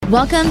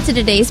Welcome to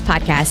today's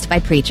podcast by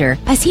Preacher,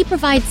 as he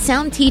provides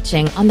sound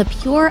teaching on the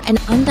pure and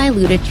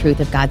undiluted truth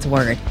of God's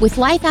Word, with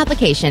life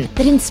application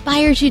that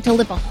inspires you to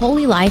live a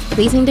holy life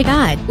pleasing to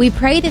God. We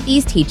pray that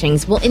these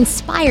teachings will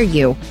inspire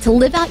you to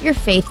live out your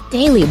faith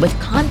daily with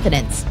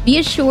confidence. Be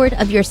assured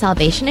of your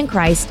salvation in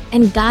Christ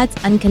and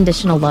God's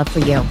unconditional love for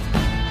you.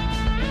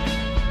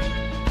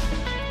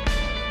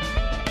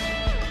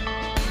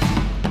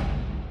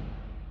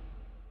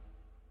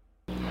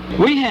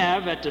 We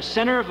have at the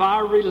center of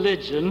our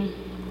religion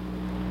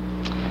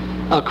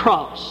a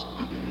cross.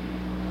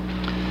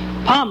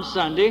 Palm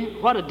Sunday,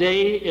 what a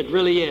day it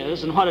really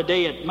is, and what a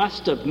day it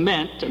must have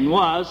meant and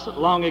was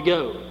long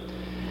ago.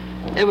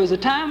 It was a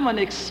time when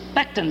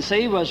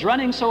expectancy was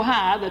running so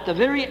high that the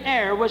very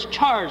air was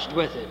charged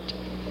with it.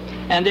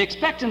 And the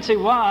expectancy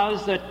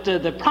was that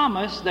the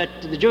promise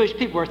that the Jewish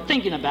people were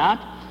thinking about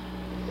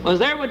was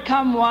there would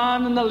come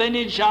one in the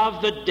lineage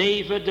of the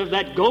David of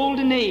that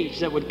golden age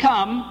that would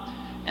come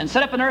and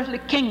set up an earthly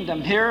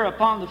kingdom here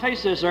upon the face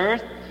of this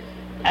earth,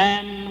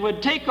 and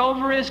would take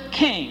over as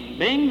king,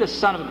 being the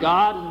Son of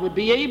God, and would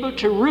be able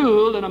to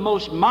rule in a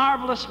most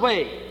marvelous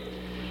way.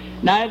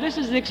 Now, this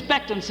is the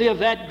expectancy of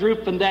that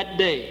group in that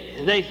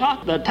day. They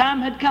thought the time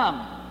had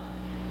come,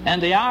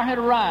 and the hour had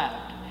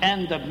arrived,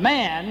 and the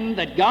man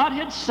that God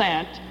had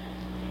sent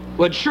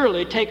would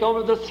surely take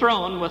over the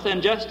throne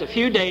within just a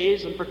few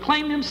days and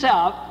proclaim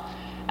himself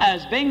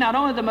as being not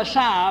only the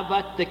Messiah,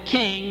 but the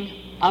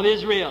King of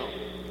Israel.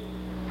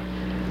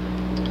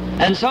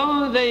 And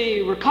so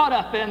they were caught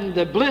up in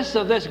the bliss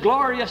of this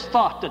glorious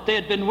thought that they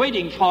had been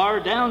waiting for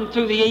down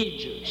through the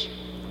ages.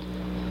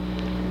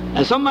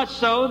 And so much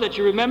so that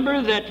you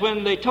remember that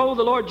when they told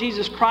the Lord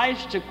Jesus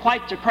Christ to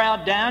quiet the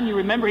crowd down, you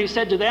remember he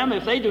said to them,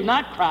 if they do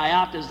not cry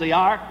out as they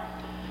are,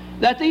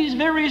 that these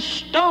very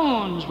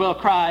stones will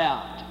cry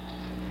out.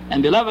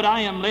 And beloved, I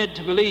am led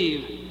to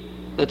believe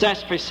that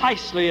that's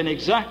precisely and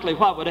exactly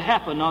what would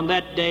happen on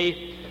that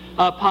day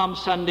of Palm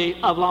Sunday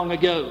of long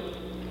ago.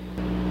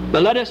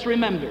 But let us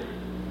remember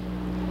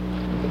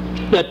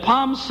that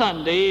Palm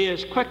Sunday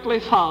is quickly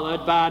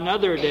followed by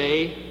another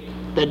day,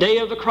 the day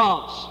of the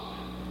cross,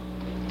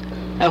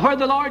 where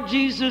the Lord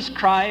Jesus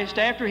Christ,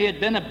 after he had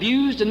been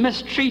abused and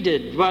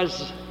mistreated,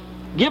 was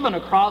given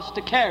a cross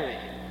to carry,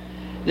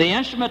 the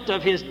instrument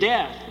of his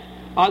death,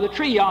 or the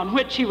tree on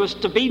which he was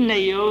to be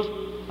nailed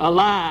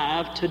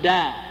alive to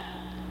die.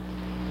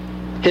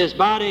 His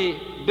body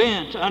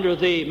bent under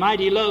the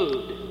mighty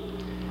load,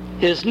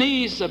 his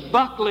knees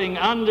buckling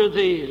under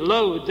the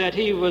load that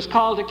he was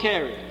called to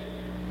carry,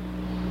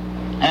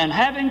 and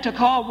having to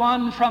call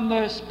one from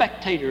the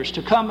spectators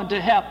to come and to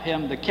help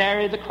him to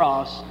carry the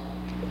cross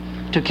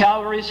to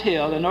Calvary's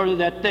Hill in order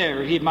that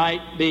there he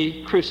might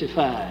be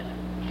crucified.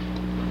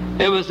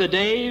 It was the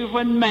day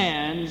when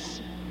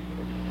man's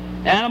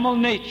animal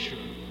nature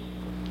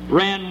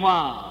ran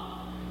wild.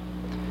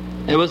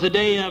 It was a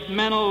day of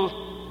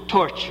mental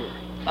torture,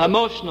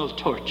 emotional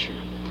torture,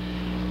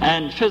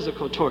 and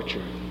physical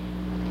torture.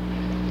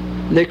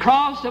 The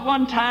cross at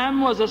one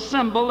time was a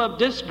symbol of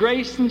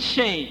disgrace and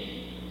shame.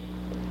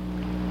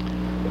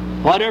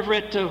 Whatever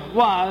it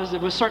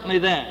was certainly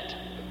that.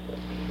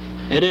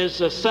 It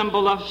is a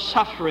symbol of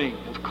suffering,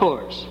 of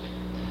course.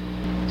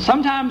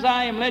 Sometimes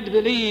I am led to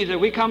believe that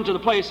we come to the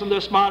place in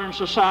this modern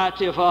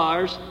society of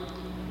ours,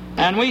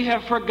 and we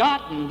have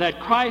forgotten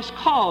that Christ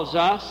calls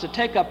us to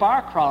take up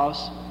our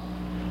cross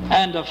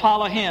and to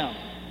follow him.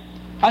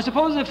 I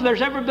suppose if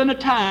there's ever been a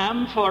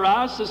time for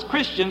us as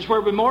Christians where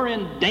we're more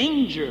in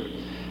danger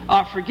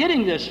of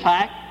forgetting this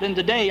fact than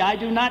today, I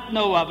do not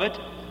know of it,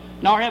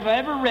 nor have I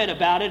ever read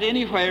about it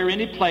anywhere,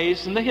 any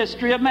place in the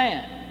history of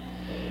man.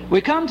 We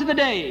come to the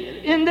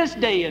day, in this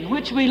day in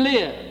which we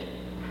live,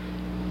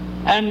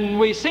 and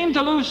we seem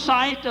to lose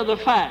sight of the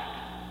fact,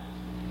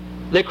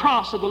 the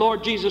cross of the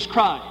Lord Jesus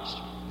Christ.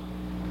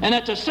 And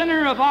at the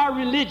center of our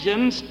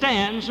religion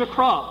stands a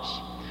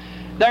cross.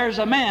 There's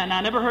a man,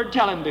 I never heard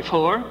tell him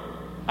before,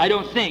 I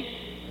don't think.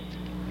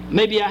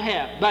 Maybe I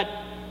have, but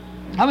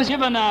I was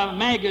given a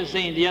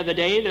magazine the other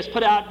day that's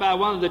put out by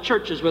one of the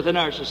churches within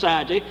our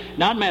society,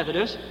 not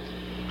Methodist,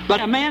 but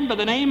a man by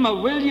the name of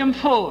William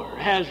Ford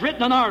has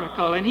written an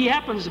article, and he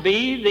happens to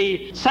be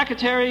the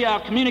Secretary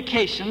of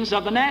Communications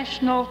of the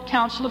National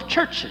Council of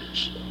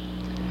Churches.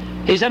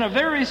 He's in a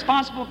very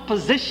responsible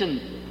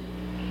position,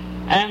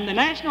 and the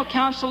National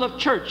Council of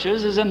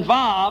Churches is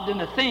involved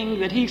in a thing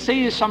that he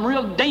sees some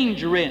real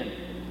danger in.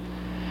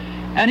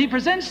 And he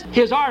presents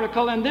his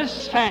article in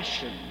this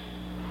fashion.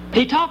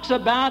 He talks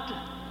about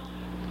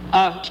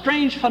a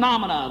strange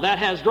phenomena that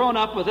has grown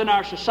up within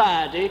our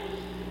society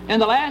in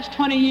the last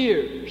 20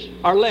 years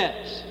or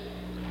less.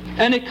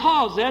 And he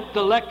calls it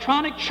the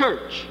electronic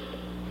church.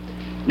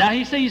 Now,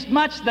 he sees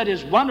much that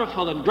is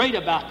wonderful and great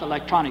about the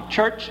electronic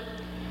church,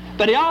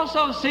 but he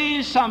also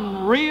sees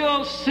some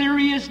real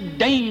serious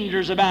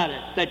dangers about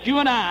it that you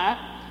and I,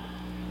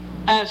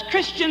 as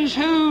Christians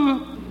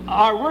who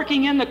are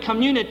working in the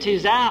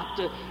communities out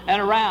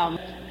and around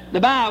the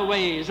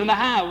byways and the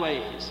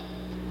highways,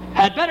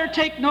 had better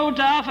take note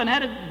of and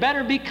had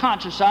better be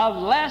conscious of,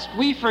 lest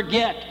we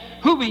forget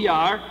who we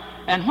are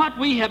and what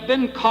we have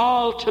been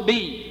called to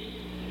be.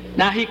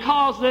 Now, he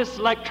calls this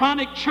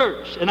electronic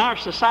church in our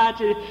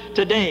society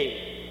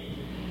today.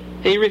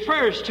 He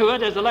refers to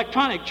it as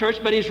electronic church,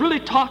 but he's really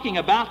talking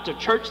about the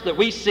church that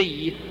we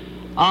see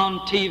on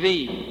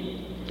TV.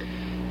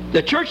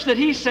 The church that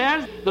he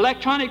says, the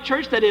electronic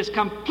church that is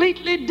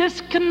completely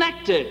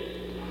disconnected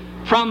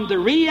from the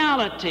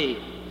reality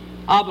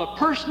of a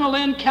personal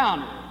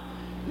encounter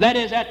that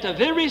is at the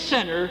very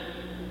center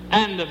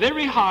and the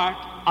very heart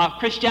of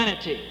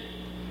Christianity.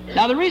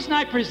 Now, the reason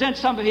I present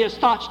some of his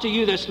thoughts to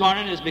you this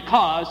morning is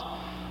because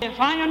if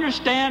I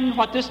understand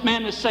what this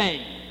man is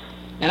saying,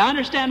 and I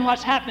understand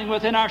what's happening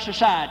within our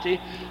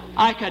society,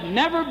 I could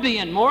never be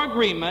in more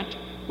agreement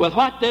with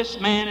what this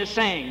man is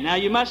saying. Now,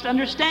 you must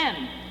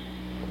understand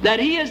that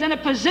he is in a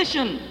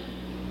position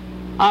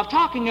of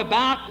talking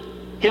about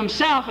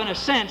himself, in a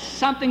sense,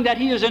 something that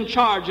he is in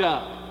charge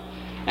of,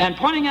 and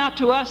pointing out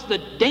to us the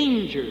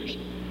dangers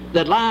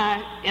that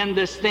lie in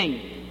this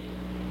thing.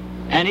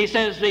 And he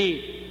says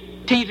the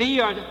TV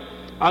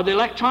or the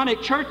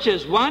electronic church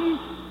is one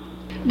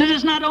that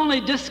is not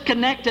only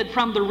disconnected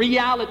from the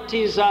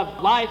realities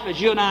of life as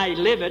you and I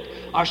live it,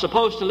 are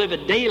supposed to live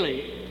it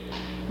daily,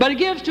 but it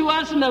gives to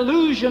us an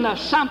illusion of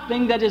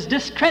something that is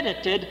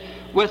discredited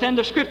within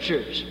the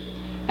Scriptures.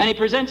 And he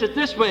presents it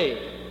this way.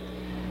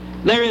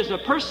 There is a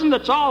person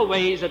that's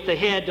always at the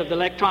head of the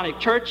electronic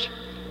church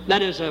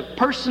that is a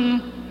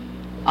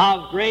person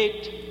of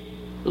great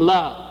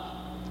love.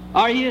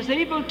 Or he is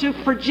able to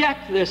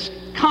project this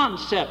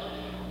concept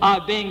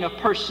of being a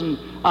person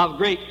of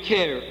great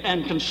care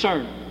and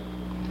concern.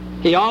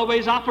 He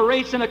always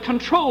operates in a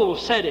control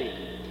setting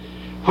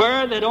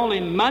where that only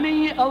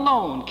money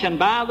alone can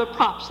buy the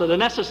props that are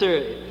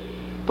necessary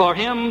for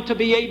him to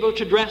be able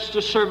to dress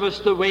the service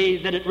the way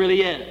that it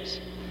really is.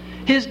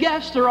 His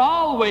guests are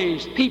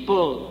always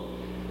people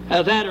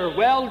that are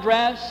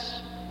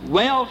well-dressed,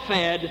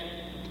 well-fed,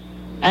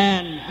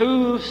 and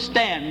who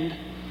stand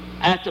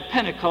at the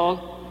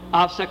pinnacle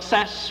of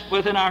success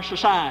within our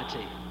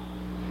society.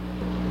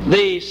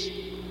 The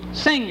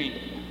singing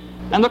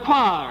and the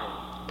choir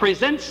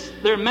presents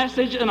their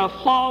message in a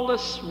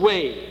flawless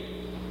way.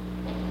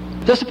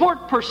 The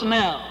support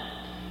personnel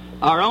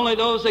are only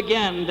those,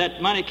 again,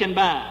 that money can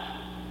buy.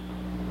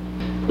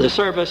 The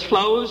service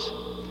flows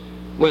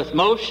with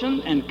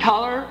motion and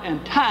color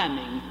and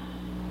timing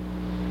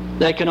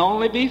that can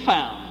only be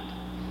found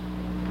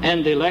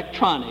in the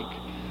electronic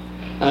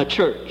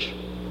church.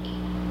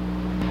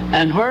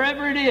 And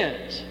wherever it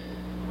is,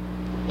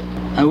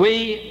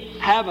 we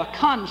have a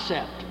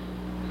concept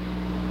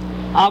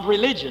of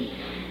religion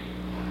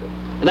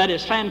that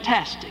is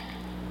fantastic.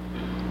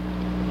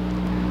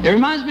 It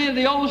reminds me of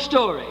the old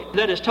story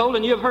that is told,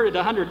 and you've heard it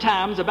 100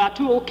 times, about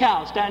two old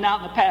cows standing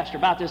out in the pasture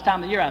about this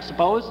time of the year, I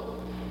suppose.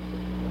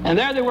 And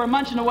there they were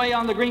munching away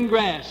on the green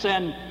grass,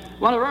 and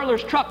one of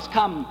Earler's trucks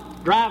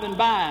come driving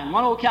by, and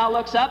one old cow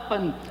looks up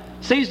and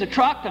sees the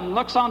truck and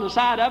looks on the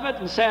side of it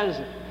and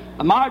says,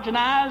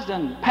 marginized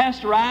and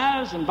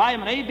pasteurized, and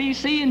vitamin A, B,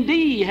 C, and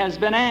D has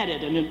been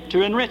added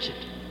to enrich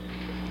it.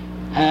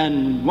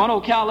 And one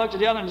old cow looked at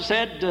the other and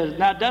said,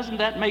 now doesn't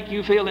that make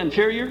you feel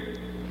inferior?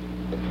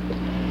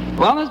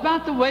 Well, it's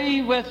about the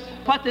way with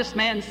what this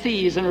man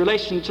sees in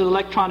relation to the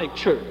electronic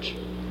church.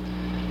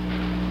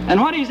 And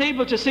what he's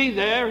able to see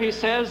there, he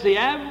says, the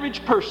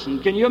average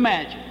person, can you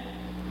imagine,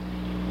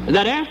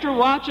 that after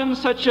watching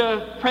such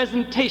a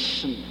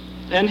presentation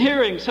and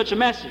hearing such a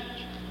message,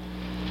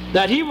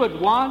 that he would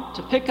want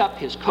to pick up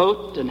his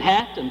coat and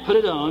hat and put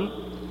it on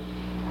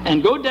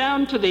and go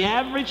down to the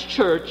average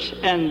church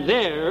and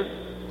there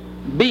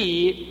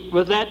be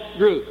with that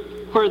group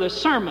where the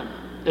sermon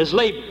is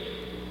labored,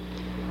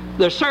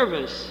 the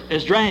service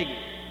is dragging,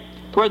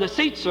 where the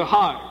seats are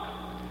hard,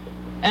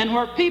 and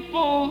where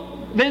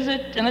people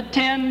visit and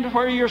attend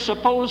where you're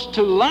supposed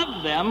to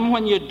love them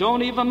when you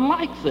don't even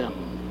like them.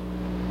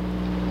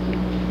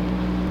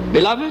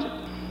 Beloved,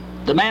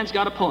 the man's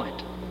got a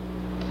point.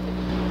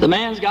 The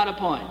man's got a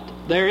point.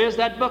 There is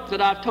that book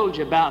that I've told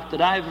you about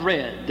that I've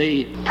read,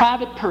 The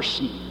Private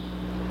Person.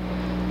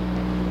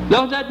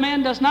 Though that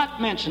man does not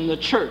mention the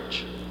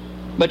church,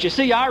 but you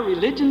see, our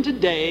religion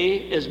today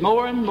is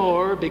more and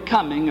more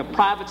becoming a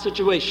private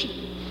situation.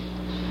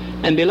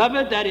 And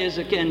beloved, that is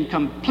again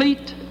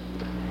complete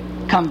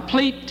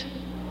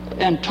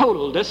and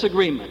total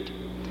disagreement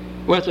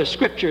with the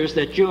Scriptures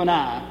that you and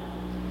I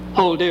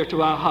hold dear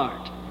to our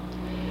heart.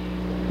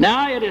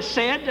 Now, it is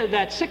said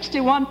that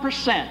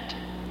 61%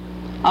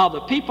 of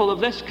the people of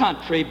this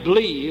country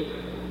believe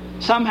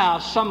somehow,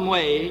 some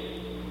way,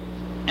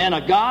 in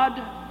a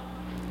God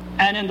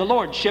and in the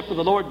Lordship of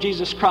the Lord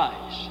Jesus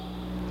Christ.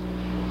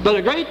 But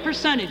a great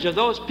percentage of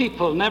those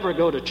people never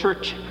go to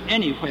church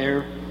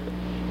anywhere,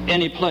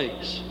 any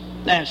place,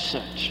 as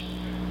such.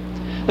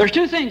 There's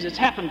two things that's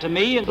happened to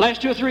me in the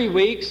last 2 or 3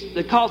 weeks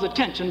that calls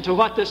attention to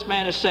what this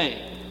man is saying.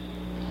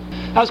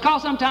 I was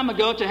called some time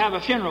ago to have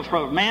a funeral for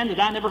a man that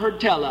I never heard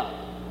tell of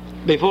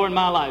before in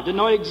my life. Didn't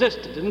know he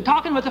existed. And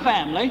talking with the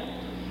family,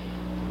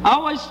 I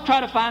always try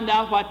to find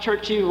out what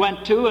church he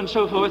went to and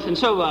so forth and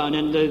so on.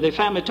 And the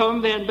family told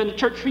me they hadn't been to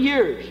church for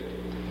years.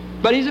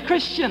 But he's a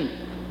Christian.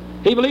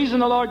 He believes in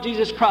the Lord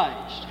Jesus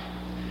Christ.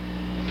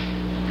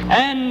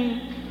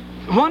 And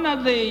one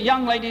of the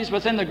young ladies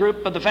within the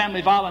group of the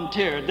family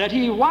volunteered that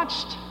he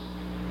watched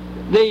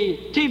the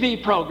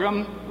TV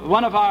program,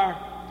 one of our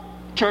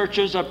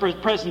churches, a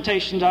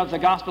presentation of the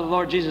gospel of the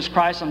Lord Jesus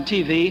Christ on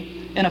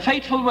TV, in a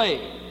faithful way.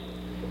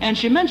 And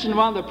she mentioned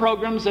one of the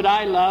programs that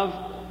I love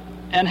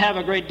and have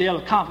a great deal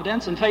of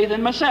confidence and faith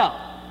in myself.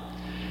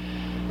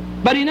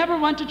 But he never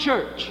went to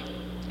church,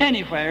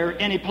 anywhere,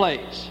 any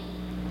place.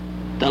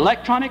 The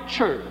electronic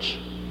church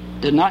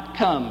did not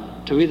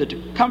come to either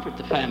to comfort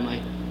the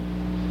family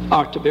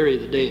or to bury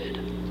the dead.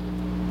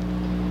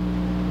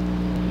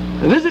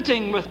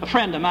 Visiting with a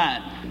friend of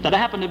mine that I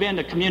happened to be in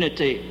the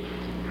community,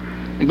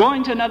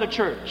 going to another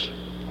church,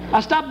 I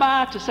stopped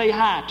by to say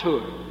hi to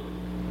her.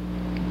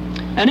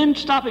 And in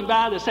stopping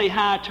by to say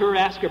hi to her,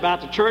 asked her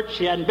about the church.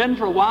 She hadn't been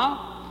for a while.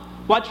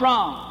 What's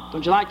wrong?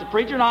 Don't you like the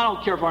preacher? No, I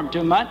don't care for him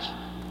too much.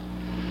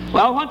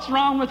 Well, what's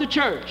wrong with the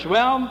church?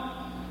 Well,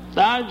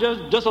 I'm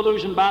just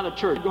disillusioned by the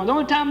church. The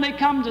only time they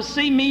come to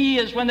see me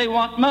is when they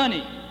want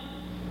money.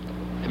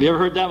 Have you ever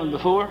heard that one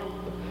before?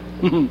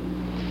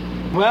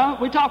 Well,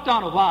 we talked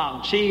on a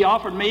while. She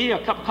offered me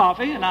a cup of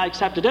coffee, and I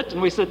accepted it,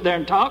 and we sit there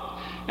and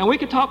talked, and we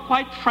could talk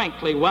quite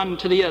frankly one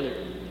to the other.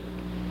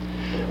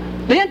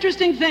 The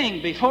interesting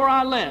thing before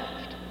I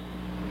left,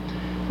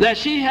 that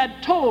she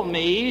had told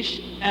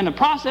me in the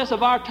process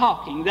of our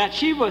talking that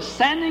she was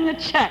sending a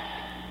check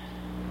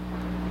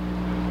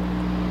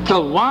to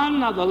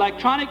one of the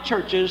electronic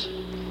churches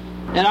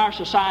in our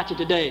society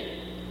today.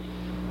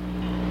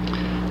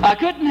 I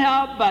couldn't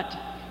help but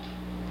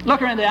look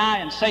her in the eye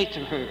and say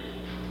to her,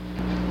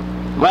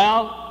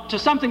 well, to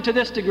something to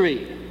this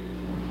degree.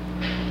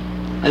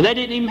 They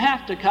didn't even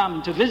have to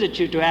come to visit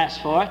you to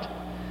ask for it.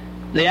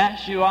 They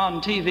asked you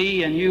on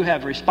TV and you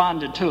have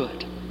responded to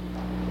it.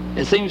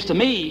 It seems to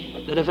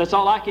me that if that's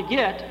all I could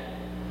get,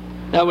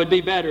 that would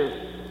be better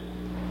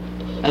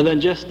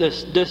than just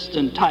this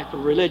distant type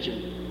of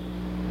religion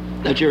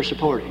that you're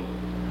supporting.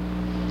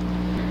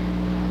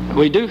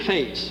 We do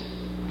face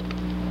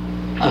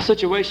a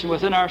situation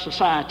within our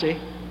society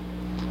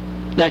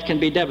that can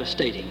be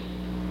devastating.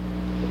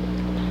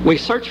 We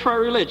search for a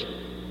religion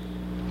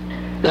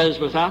that is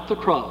without the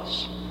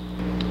cross.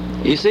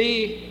 You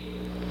see,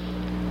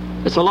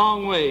 it's a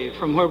long way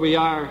from where we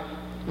are,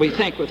 we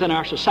think, within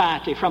our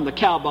society, from the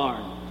cow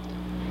barn,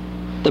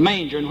 the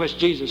manger in which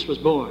Jesus was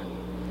born.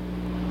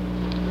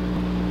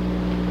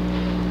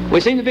 We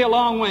seem to be a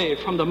long way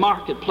from the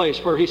marketplace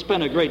where he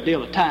spent a great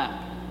deal of time.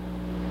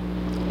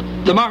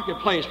 The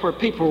marketplace where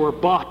people were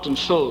bought and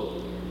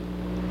sold.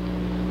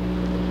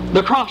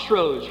 The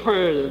crossroads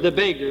where the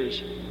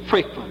beggars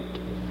frequent.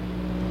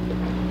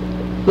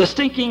 The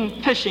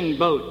stinking fishing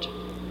boat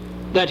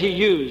that he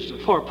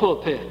used for a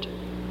pulpit.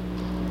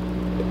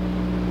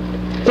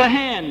 The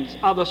hands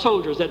of the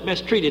soldiers that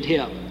mistreated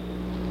him.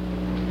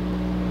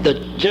 The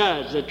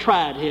judge that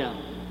tried him.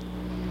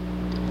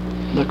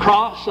 The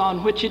cross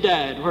on which he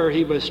died, where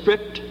he was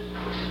stripped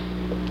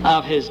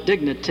of his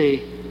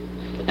dignity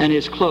and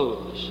his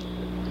clothes.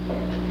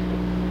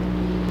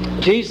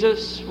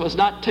 Jesus was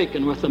not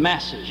taken with the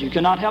masses. You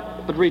cannot help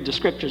but read the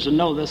scriptures and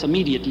know this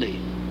immediately.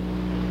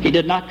 He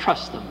did not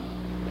trust them.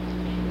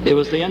 It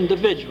was the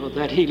individual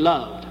that he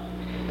loved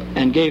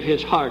and gave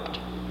his heart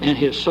and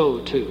his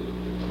soul to.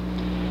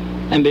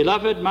 And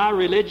beloved, my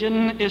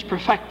religion is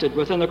perfected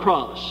within the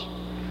cross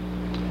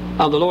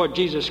of the Lord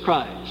Jesus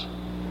Christ.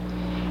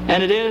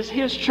 And it is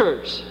his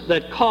church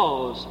that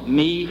calls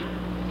me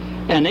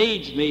and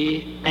aids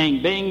me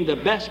in being the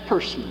best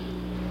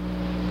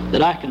person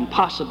that I can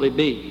possibly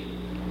be.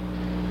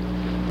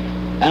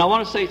 And I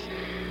want to say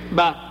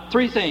about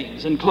three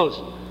things in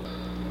closing.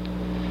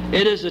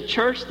 It is the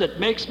church that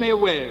makes me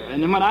aware,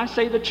 and when I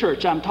say the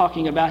church, I'm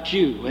talking about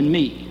you and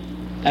me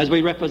as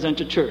we represent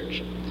the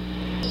church.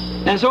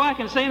 And so I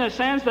can say in a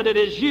sense that it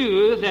is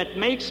you that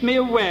makes me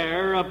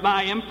aware of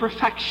my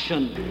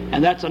imperfection.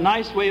 And that's a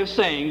nice way of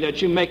saying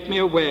that you make me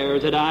aware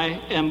that I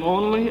am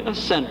only a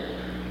sinner.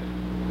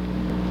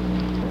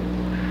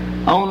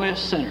 Only a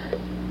sinner.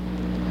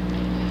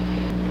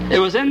 It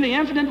was in the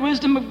infinite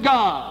wisdom of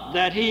God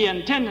that he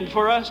intended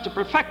for us to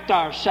perfect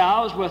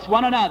ourselves with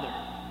one another.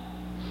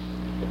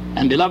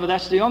 And beloved,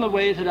 that's the only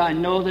way that I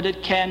know that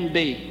it can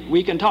be.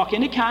 We can talk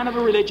any kind of a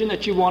religion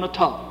that you want to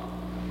talk.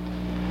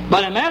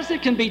 But unless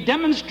it can be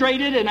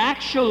demonstrated in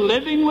actual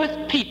living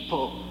with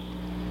people,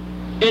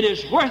 it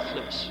is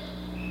worthless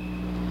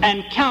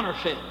and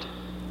counterfeit.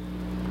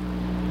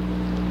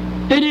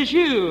 It is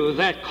you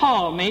that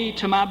call me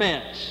to my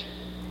best.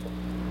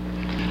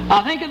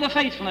 I think of the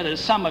faithfulness of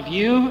some of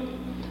you.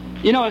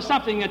 You know, it's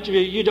something that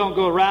you don't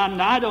go around,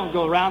 and I don't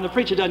go around, the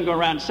preacher doesn't go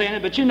around saying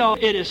it, but you know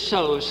it is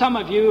so. Some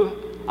of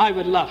you, I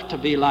would love to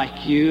be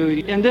like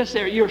you. In this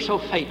area, you're so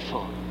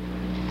faithful.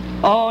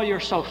 Oh, you're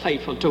so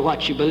faithful to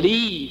what you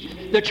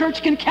believe. The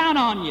church can count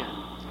on you.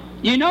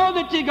 You know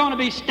that they're going to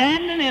be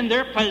standing in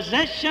their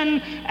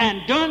possession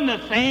and doing the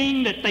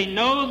thing that they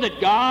know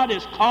that God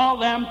has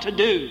called them to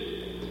do.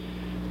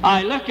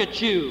 I look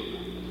at you.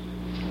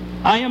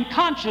 I am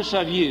conscious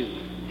of you.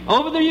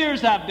 over the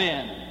years I've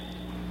been.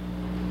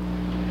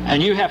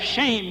 And you have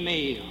shamed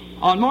me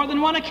on more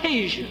than one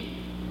occasion.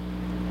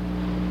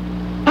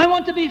 I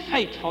want to be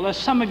faithful as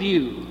some of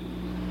you.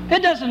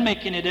 It doesn't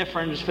make any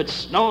difference if it's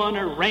snowing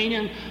or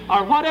raining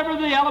or whatever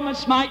the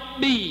elements might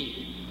be.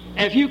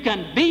 If you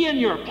can be in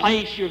your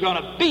place, you're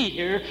going to be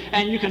here,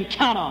 and you can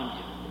count on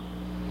you.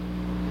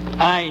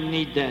 I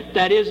need that.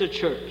 That is a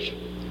church.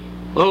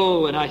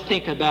 Oh, and I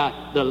think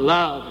about the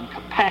love and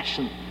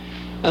compassion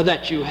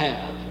that you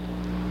have.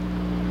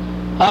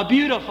 A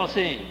beautiful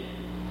thing.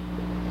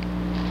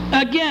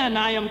 Again,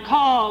 I am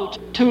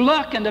called to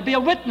look and to be a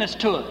witness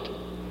to it,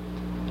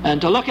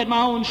 and to look at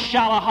my own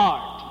shallow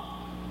heart,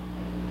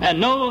 and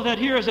know that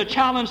here is a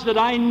challenge that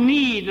I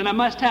need and I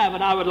must have,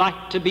 and I would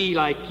like to be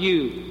like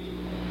you.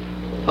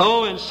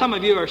 Oh, and some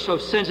of you are so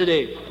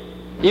sensitive.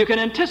 You can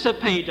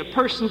anticipate a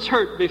person's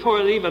hurt before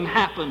it even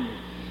happened,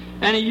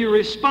 and you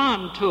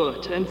respond to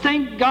it and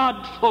thank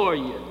God for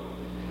you.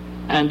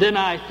 And then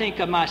I think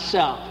of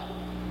myself,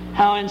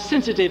 how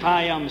insensitive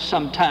I am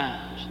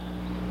sometimes,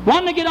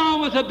 wanting to get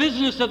on with the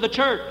business of the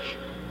church,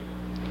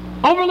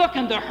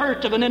 overlooking the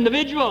hurt of an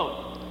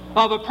individual,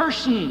 of a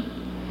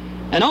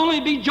person, and only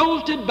be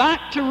jolted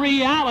back to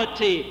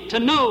reality to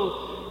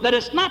know that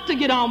it's not to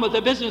get on with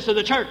the business of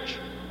the church.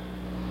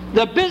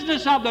 The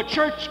business of the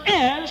church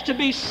is to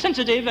be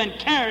sensitive and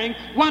caring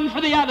one for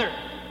the other.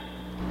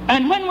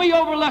 And when we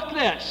overlook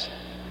this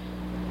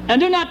and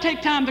do not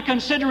take time to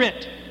consider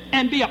it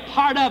and be a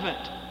part of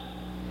it,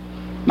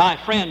 my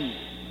friend,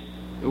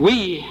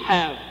 we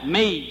have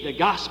made the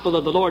gospel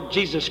of the Lord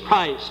Jesus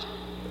Christ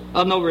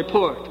of no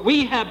report.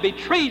 We have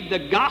betrayed the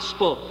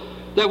gospel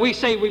that we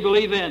say we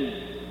believe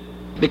in.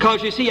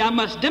 Because you see, I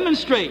must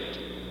demonstrate.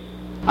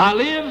 I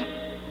live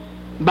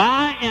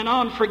by and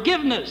on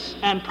forgiveness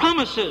and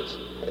promises,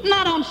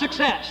 not on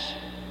success.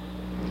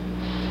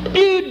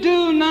 You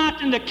do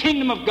not in the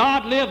kingdom of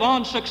God live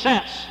on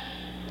success.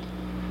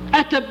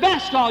 At the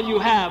best, all you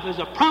have is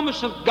a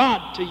promise of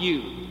God to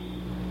you.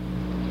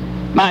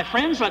 My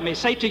friends, let me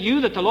say to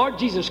you that the Lord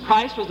Jesus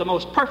Christ was the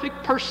most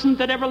perfect person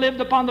that ever lived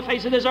upon the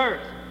face of this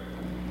earth.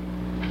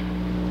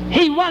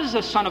 He was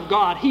the Son of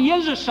God. He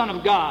is the Son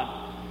of God.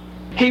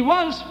 He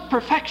was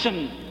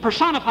perfection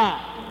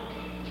personified.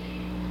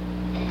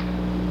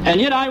 And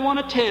yet I want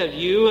to tell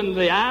you, in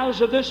the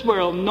eyes of this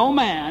world, no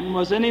man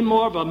was any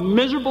more of a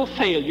miserable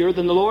failure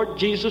than the Lord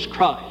Jesus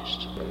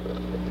Christ.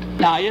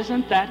 Now,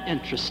 isn't that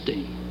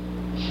interesting?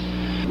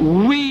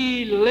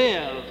 We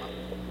live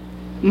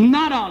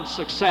not on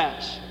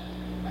success.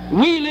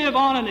 We live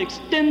on an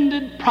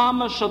extended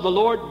promise of the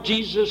Lord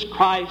Jesus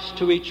Christ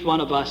to each one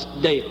of us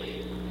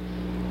daily.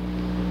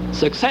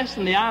 Success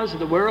in the eyes of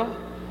the world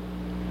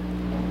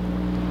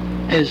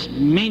is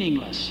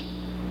meaningless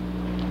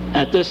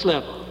at this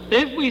level.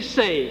 If we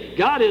say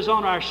God is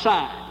on our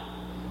side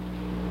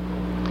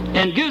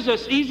and gives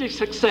us easy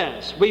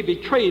success, we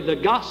betray the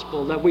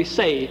gospel that we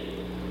say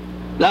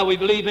that we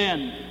believe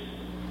in.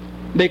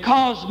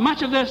 Because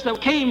much of this that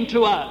came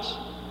to us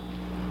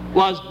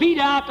was beat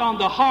out on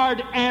the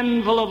hard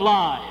anvil of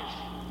life.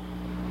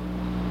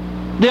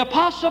 The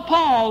Apostle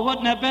Paul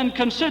wouldn't have been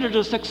considered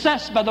a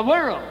success by the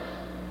world.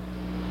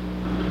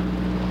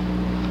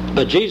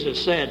 But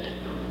Jesus said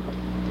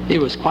he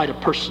was quite a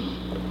person.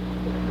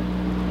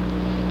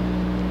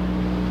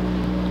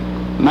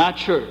 My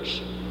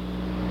church,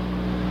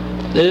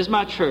 it is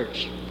my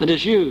church, it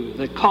is you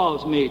that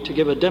calls me to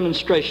give a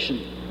demonstration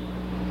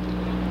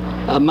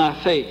of my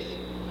faith.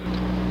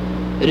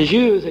 It is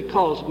you that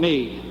calls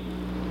me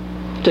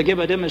to give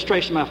a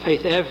demonstration of my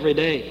faith every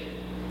day.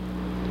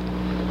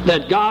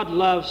 That God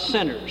loves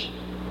sinners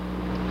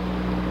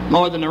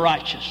more than the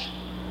righteous.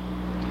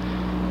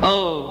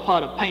 Oh,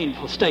 what a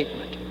painful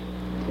statement.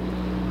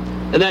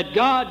 That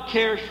God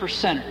cares for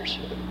sinners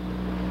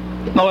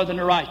more than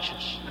the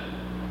righteous.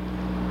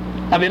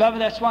 Now,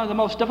 beloved, that's one of the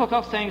most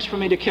difficult things for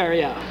me to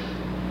carry out.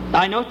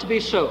 I know it to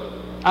be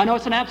so. I know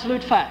it's an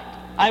absolute fact.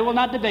 I will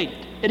not debate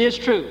it. It is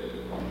true.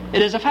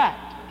 It is a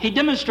fact. He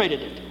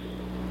demonstrated it.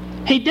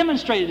 He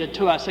demonstrated it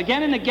to us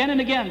again and again and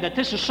again that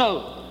this is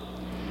so.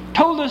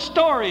 Told us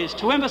stories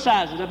to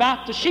emphasize it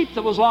about the sheep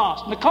that was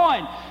lost and the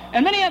coin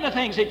and many other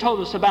things he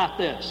told us about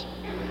this.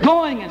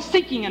 Going and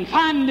seeking and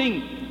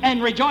finding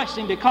and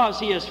rejoicing because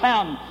he has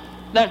found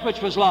that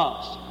which was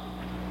lost.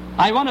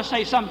 I want to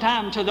say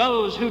sometime to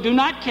those who do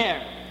not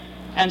care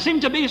and seem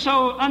to be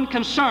so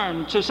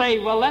unconcerned to say,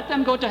 well, let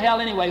them go to hell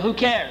anyway. Who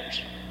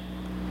cares?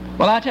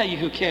 Well, I tell you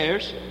who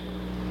cares.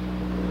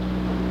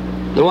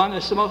 The one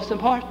that's the most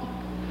important.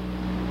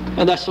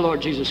 And that's the Lord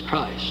Jesus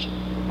Christ.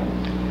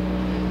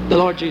 The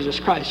Lord Jesus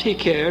Christ, He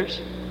cares.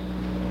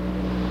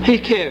 He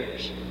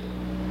cares.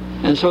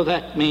 And so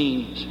that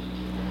means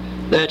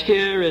that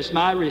here is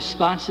my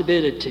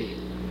responsibility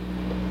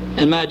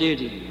and my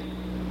duty.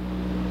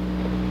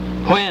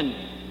 When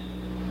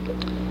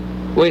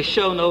we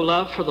show no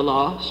love for the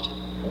lost,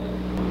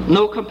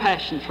 no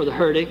compassion for the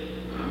hurting,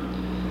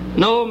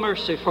 no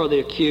mercy for the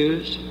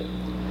accused,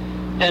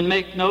 and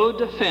make no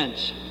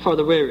defense for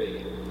the weary,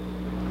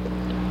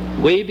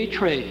 we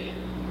betray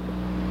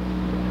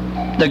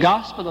the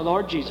gospel of the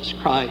Lord Jesus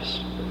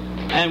Christ,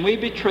 and we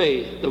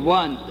betray the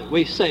one that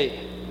we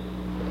say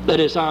that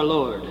is our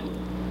Lord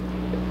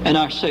and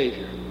our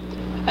Savior.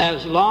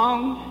 As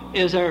long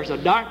as there's a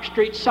dark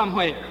street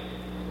somewhere,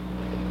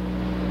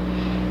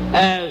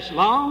 as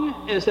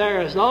long as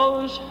there is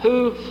those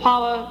who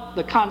follow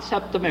the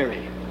concept of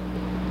Mary,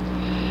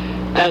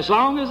 as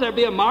long as there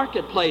be a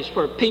marketplace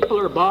where people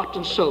are bought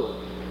and sold,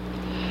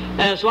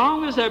 as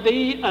long as there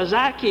be a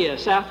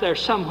Zacchaeus out there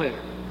somewhere,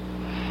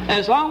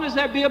 as long as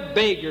there be a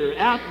beggar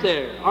out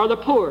there, or the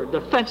poor,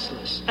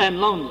 defenseless and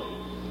lonely,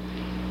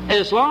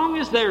 as long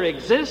as there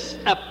exists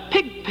a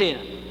pig pen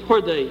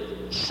where the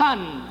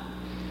sun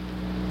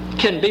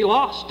can be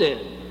lost in,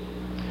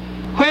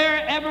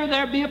 wherever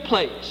there be a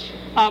place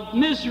of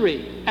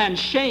misery and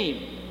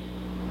shame,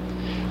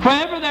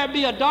 wherever there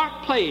be a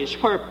dark place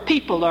where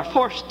people are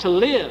forced to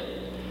live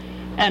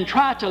and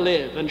try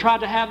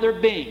to have their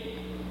being,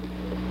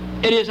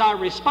 it is our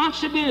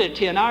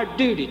responsibility and our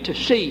duty to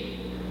see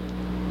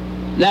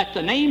that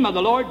the name of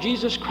the Lord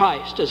Jesus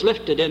Christ is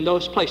lifted in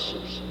those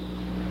places.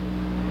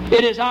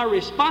 It is our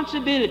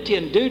responsibility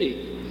and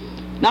duty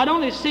not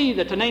only see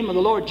that the name of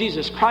the Lord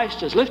Jesus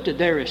Christ is lifted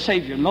there as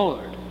Savior and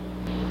Lord,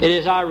 it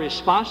is our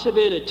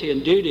responsibility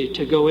and duty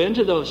to go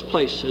into those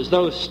places,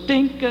 those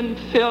stinking,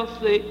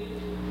 filthy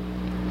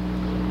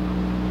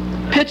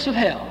pits of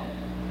hell,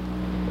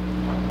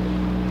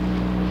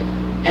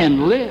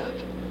 and live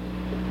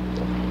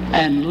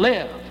and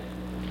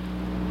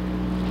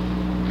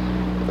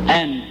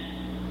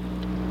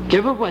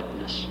give a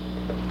witness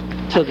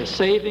to the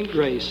saving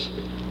grace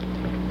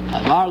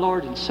of our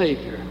Lord and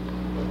Savior,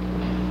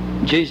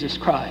 Jesus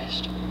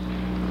Christ.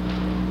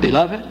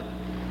 Beloved,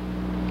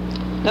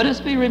 let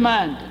us be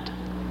reminded,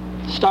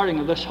 starting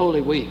of this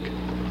Holy Week,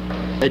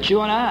 that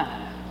you and I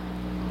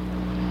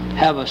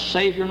have a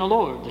Savior and a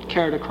Lord that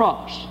carried a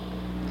cross.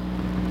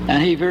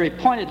 And He very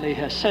pointedly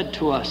has said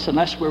to us,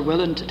 unless we're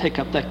willing to take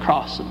up that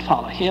cross and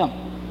follow Him,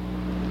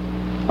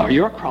 or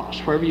your cross,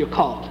 wherever you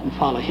call it, and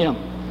follow Him,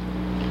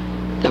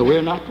 that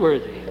we're not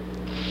worthy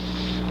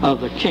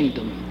of the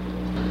kingdom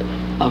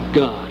of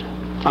God.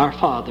 Our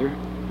Father,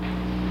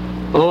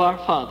 oh our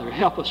Father,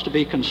 help us to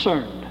be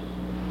concerned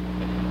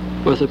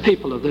with the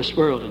people of this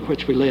world in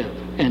which we live.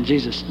 In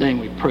Jesus' name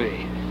we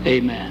pray.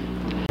 Amen.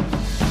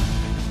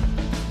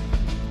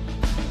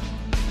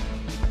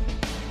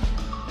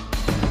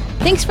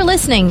 Thanks for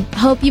listening.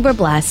 Hope you were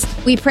blessed.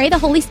 We pray the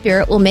Holy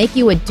Spirit will make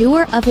you a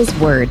doer of His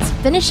words,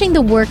 finishing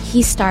the work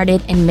He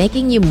started and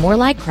making you more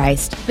like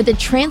Christ for the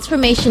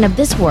transformation of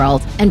this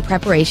world and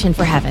preparation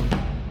for heaven.